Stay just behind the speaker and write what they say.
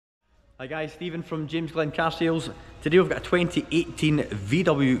Hi guys, Stephen from Glen Car Sales. Today we've got a 2018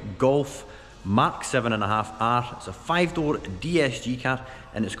 VW Golf Mark 7.5R. It's a 5-door DSG car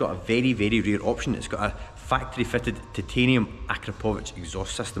and it's got a very rare option. It's got a factory fitted titanium Akrapovic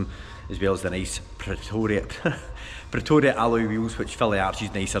exhaust system, as well as the nice Pretoria alloy wheels which fill the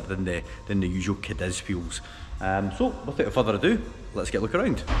arches nicer than the usual Cadiz wheels. So without further ado, let's get a look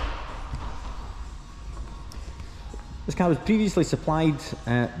around. This car was previously supplied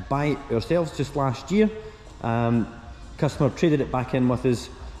by ourselves just last year. Customer traded it back in with us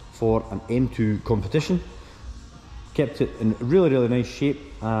for an M2 competition. Kept it in really nice shape.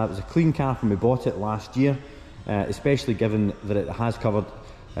 It was a clean car when we bought it last year, especially given that it has covered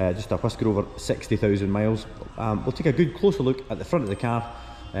just a whisker over 60,000 miles. We'll take a good closer look at the front of the car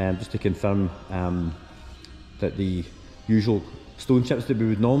just to confirm that the usual stone chips that we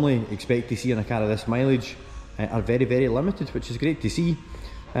would normally expect to see in a car of this mileage are very limited, which is great to see.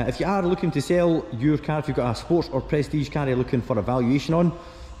 If you are looking to sell your car, if you've got a sports or prestige car you're looking for a valuation on,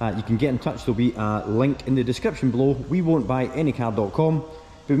 you can get in touch. There'll be a link in the description below. We won't buy anycar.com,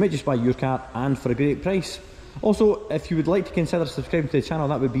 but we might just buy your car, and for a great price. Also, if you would like to consider subscribing to the channel,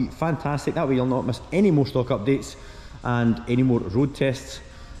 that would be fantastic. That way you'll not miss any more stock updates and any more road tests.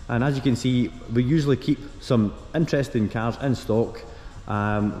 And as you can see, we usually keep some interesting cars in stock. We've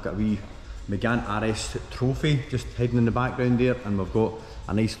got a wee Megane RS Trophy just hiding in the background there, and we've got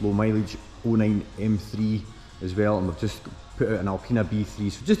a nice low mileage 09 M3 as well, and we've just put out an Alpina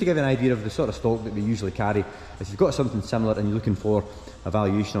B3. So just to give you an idea of the sort of stock that we usually carry, if you've got something similar and you're looking for a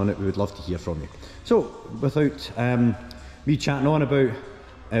valuation on it, we would love to hear from you. So without me chatting on about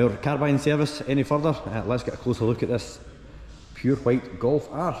our car buying service any further, let's get a closer look at this pure white Golf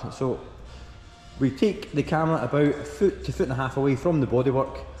R. So we take the camera about a foot to 1.5 feet away from the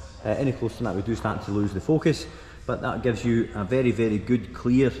bodywork. Any closer than that we do start to lose the focus, but that gives you a very good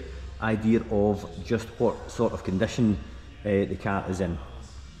clear idea of just what sort of condition the car is in.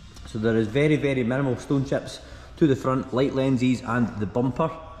 So there is very minimal stone chips to the front, light lenses and the bumper,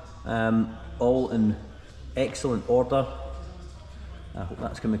 all in excellent order. I hope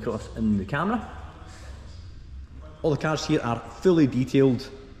that's coming across in the camera. All the cars here are fully detailed,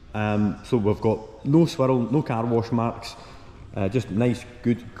 so we've got no swirl, no car wash marks. Just nice,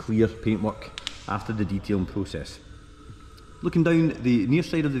 good, clear paintwork after the detailing process. Looking down the near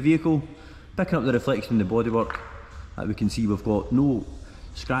side of the vehicle, picking up the reflection in the bodywork, we can see we've got no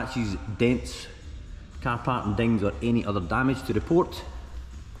scratches, dents, car part and dings or any other damage to report.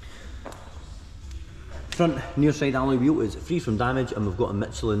 Front near side alloy wheel is free from damage, and we've got a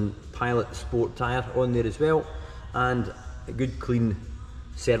Michelin Pilot Sport tyre on there as well, and a good clean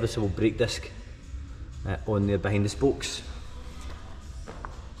serviceable brake disc on there behind the spokes.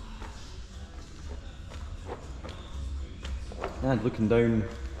 And looking down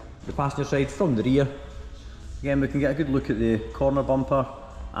the passenger side from the rear, again we can get a good look at the corner bumper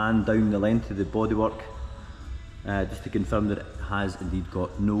and down the length of the bodywork, just to confirm that it has indeed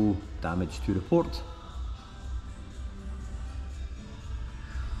got no damage to report.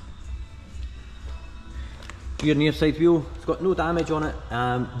 Rear near side wheel, it's got no damage on it.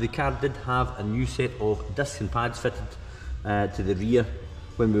 The car did have a new set of discs and pads fitted to the rear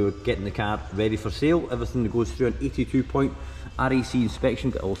when we were getting the car ready for sale. Everything that goes through an 82-point RAC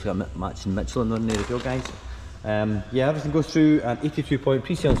inspection. Also got a matching Michelin on there as well, guys. Yeah, everything goes through an 82-point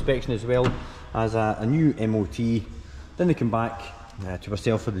pre-sale inspection, as well as a new MOT. Then they come back to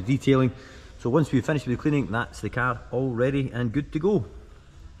ourselves for the detailing. So once we've finished with the cleaning, that's the car all ready and good to go.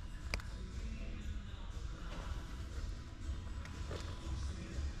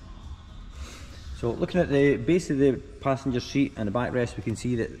 So looking at the base of the passenger seat and the backrest, we can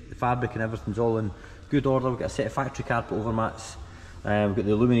see that the fabric and everything's all in good order. We've got a set of factory carpet overmats, we've got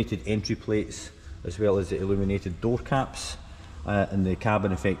the illuminated entry plates, as well as the illuminated door caps, and the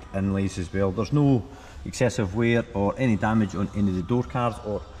cabin effect inlays as well. There's no excessive wear or any damage on any of the door cards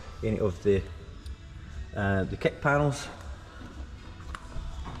or any of the kick panels.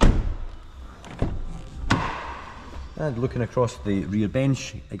 And looking across the rear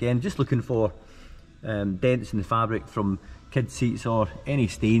bench, again just looking for dents in the fabric from kids seats or any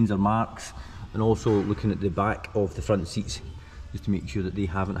stains or marks, and also looking at the back of the front seats just to make sure that they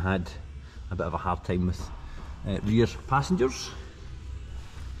haven't had a bit of a hard time with rear passengers.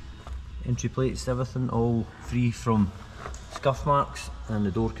 Entry plates, everything all free from scuff marks, and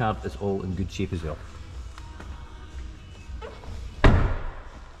the door card is all in good shape as well.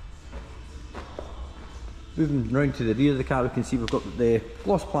 Moving round to the rear of the car, we can see we've got the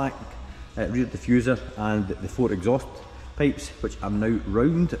gloss black rear diffuser and the 4 exhaust pipes, which are now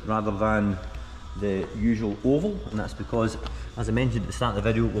round rather than the usual oval, and that's because, as I mentioned at the start of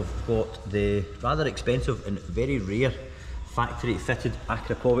the video, we've got the rather expensive and very rare factory fitted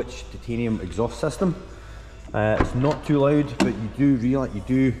Akrapovic titanium exhaust system. It's not too loud, but you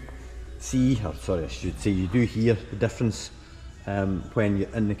do see, or sorry I should say, you do hear the difference when you're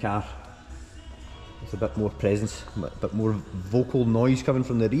in the car. There's a bit more presence, a bit more vocal noise coming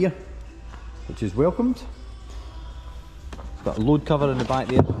from the rear, which is welcomed. It's got a load cover in the back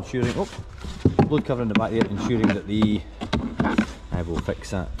there, ensuring that the, I will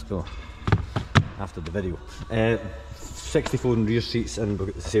fix that after the video. 64 in rear seats, and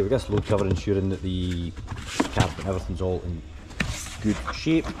we've got this load cover ensuring that the carpet and everything's all in good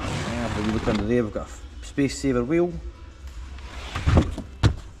shape. If we look under there, we've got a space saver wheel.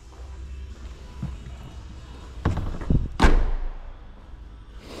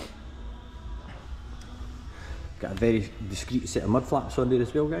 Got a very discreet set of mud flaps on there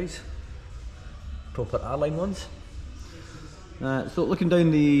as well, guys. Proper R-line ones. So looking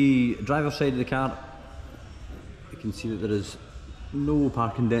down the driver's side of the car, you can see that there is no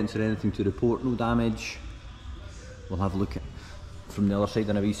parking dents or anything to report, no damage. We'll have a look at from the other side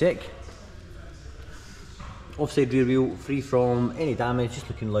in a wee sec. Offside rear wheel, free from any damage, just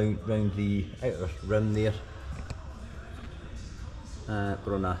looking round the outer rim there.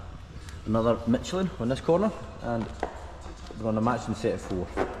 We're on another Michelin on this corner, and we're on a matching set of 4,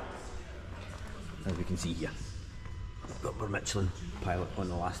 as we can see here. Got our Michelin pilot on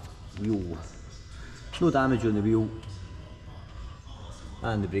the last wheel. No damage on the wheel,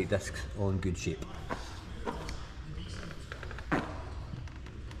 and the brake discs all in good shape.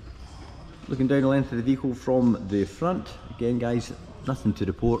 Looking down the length of the vehicle from the front, again guys, nothing to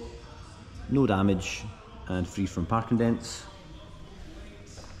report, no damage and free from parking dents.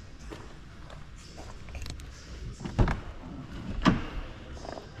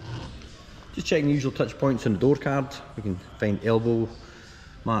 Just checking the usual touch points on the door card. We can find elbow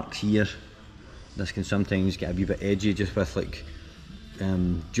marks here. This can sometimes get a wee bit edgy just with like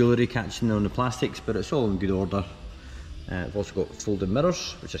jewellery catching on the plastics, but it's all in good order. We've also got folding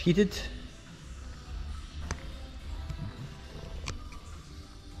mirrors which are heated.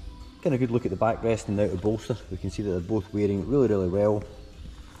 Getting a good look at the backrest and the outer bolster. We can see that they're both wearing really well,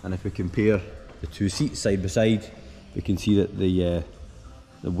 and if we compare the two seats side by side, we can see that the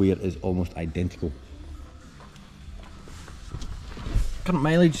wear is almost identical. Current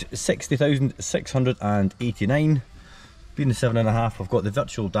mileage 60,689. Being the 7.5, we've got the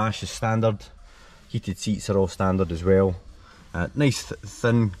virtual dash as standard. Heated seats are all standard as well. Nice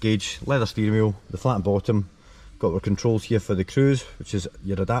thin gauge leather steering wheel, the flat bottom. Got our controls here for the cruise, which is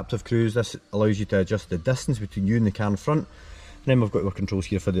your adaptive cruise. This allows you to adjust the distance between you and the car in front. And then we've got our controls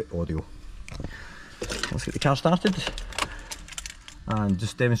here for the audio. Let's get the car started and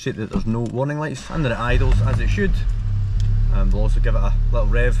just demonstrate that there's no warning lights, and that it idles as it should. And we'll also give it a little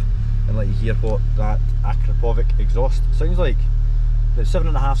rev and let you hear what that Akrapovic exhaust sounds like. The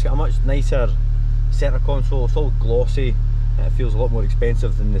 7.5's got a much nicer centre console. It's all glossy, and it feels a lot more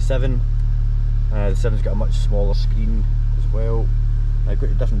expensive than the 7. The 7's got a much smaller screen as well. I've got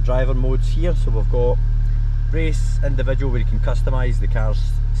the different driver modes here, so we've got race, individual, where you can customise the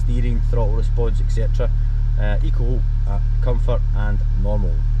car's steering, throttle response, etc. Eco, comfort and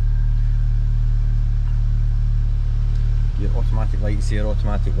normal. Your automatic lights here,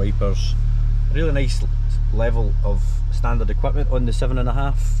 automatic wipers. A really nice level of standard equipment on the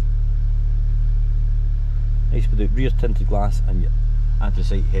 7.5. Nice with the rear tinted glass and your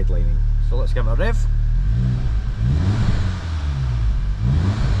anthracite headlining. So let's give it a rev.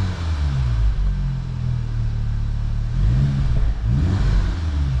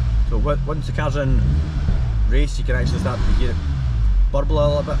 So once the car's in race, you can actually start to hear it burble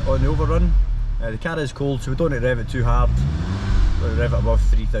a little bit on the overrun. The car is cold, so we don't need to rev it too hard. We'll rev it above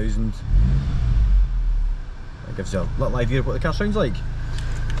 3,000. That gives you a little idea of what the car sounds like.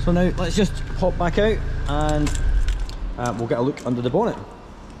 So now let's just hop back out and we'll get a look under the bonnet.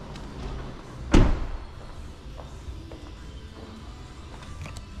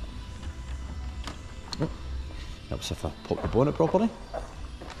 Helps if I pop the bonnet properly.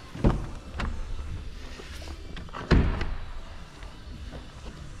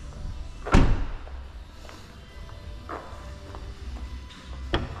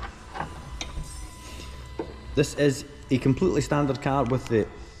 This is a completely standard car with the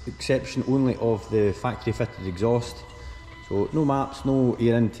exception only of the factory fitted exhaust. So no maps, no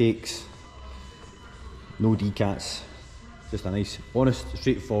air intakes, no decats, just a nice, honest,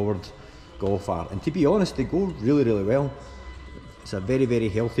 straightforward Golf R. And to be honest, they go really well. It's a very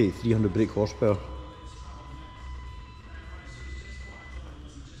healthy 300 brake horsepower.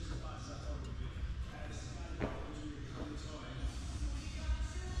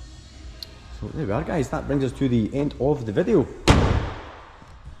 So there we are, guys, that brings us to the end of the video.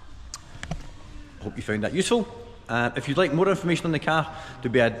 Hope you found that useful. If you'd like more information on the car,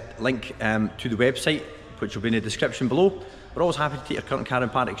 there'll be a link to the website, which will be in the description below. We're always happy to take your current car in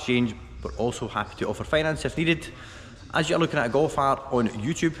part exchange. We're also happy to offer finance if needed. As you're looking at a Golf R on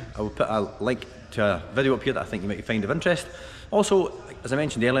YouTube, I will put a link to a video up here that I think you might find of interest. Also, as I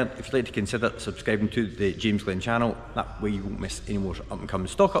mentioned earlier, if you'd like to consider subscribing to the James Glen channel, that way you won't miss any more up and coming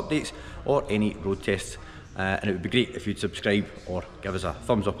stock updates or any road tests. And it would be great if you'd subscribe or give us a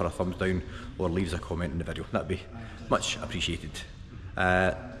thumbs up or a thumbs down or leave us a comment in the video. That'd be much appreciated.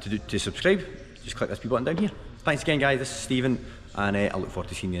 To subscribe, just click this wee button down here. Thanks again, guys. This is Stephen, and I look forward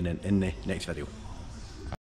to seeing you in the next video.